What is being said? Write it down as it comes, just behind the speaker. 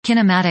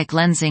Kinematic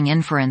lensing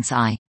inference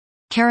I.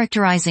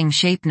 Characterizing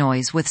shape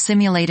noise with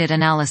simulated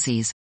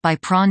analyses, by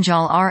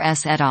Pranjal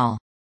R.S. et al.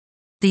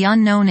 The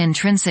unknown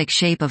intrinsic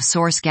shape of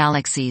source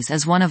galaxies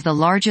is one of the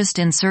largest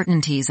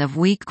uncertainties of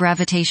weak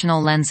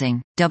gravitational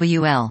lensing,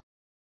 WL.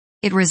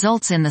 It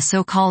results in the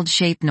so-called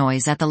shape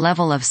noise at the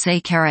level of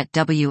say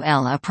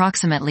WL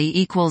approximately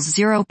equals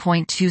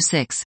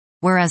 0.26,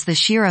 whereas the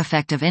shear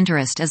effect of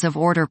interest is of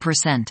order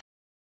 %.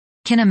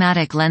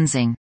 Kinematic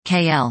lensing,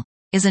 KL,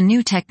 is a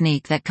new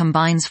technique that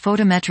combines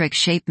photometric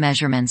shape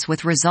measurements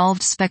with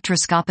resolved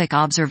spectroscopic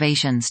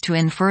observations to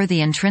infer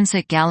the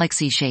intrinsic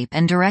galaxy shape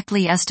and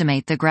directly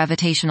estimate the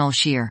gravitational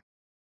shear.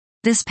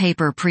 This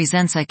paper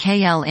presents a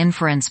KL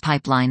inference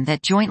pipeline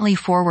that jointly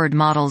forward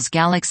models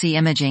galaxy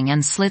imaging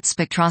and slit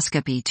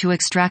spectroscopy to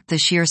extract the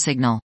shear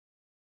signal.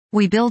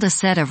 We build a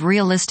set of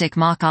realistic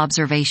mock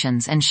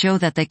observations and show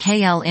that the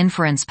KL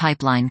inference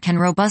pipeline can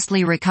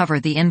robustly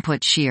recover the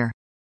input shear.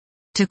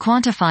 To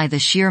quantify the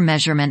shear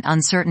measurement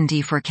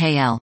uncertainty for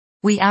KL,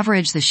 we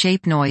average the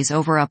shape noise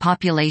over a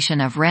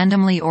population of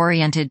randomly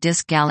oriented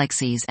disk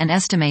galaxies and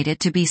estimate it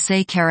to be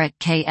say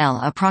KL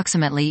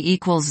approximately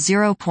equals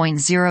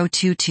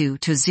 0.022 to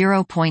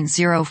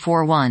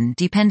 0.041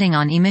 depending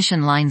on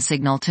emission line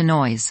signal to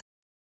noise.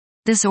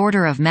 This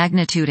order of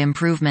magnitude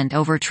improvement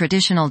over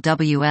traditional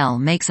WL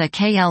makes a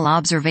KL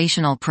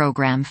observational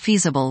program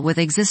feasible with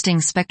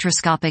existing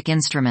spectroscopic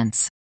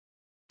instruments.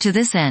 To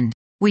this end,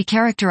 we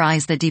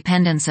characterize the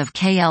dependence of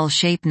KL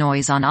shape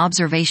noise on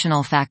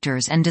observational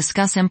factors and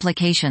discuss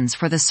implications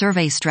for the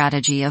survey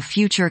strategy of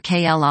future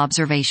KL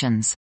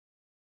observations.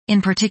 In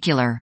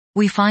particular,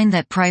 we find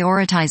that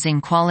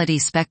prioritizing quality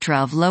spectra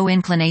of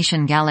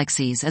low-inclination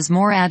galaxies is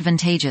more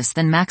advantageous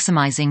than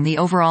maximizing the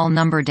overall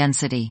number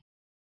density.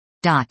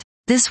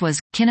 This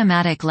was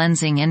Kinematic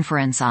Lensing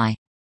Inference I.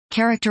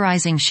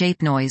 Characterizing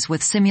Shape Noise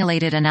with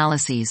Simulated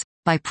Analyses,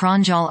 by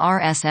Pranjal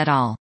R.S. et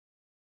al.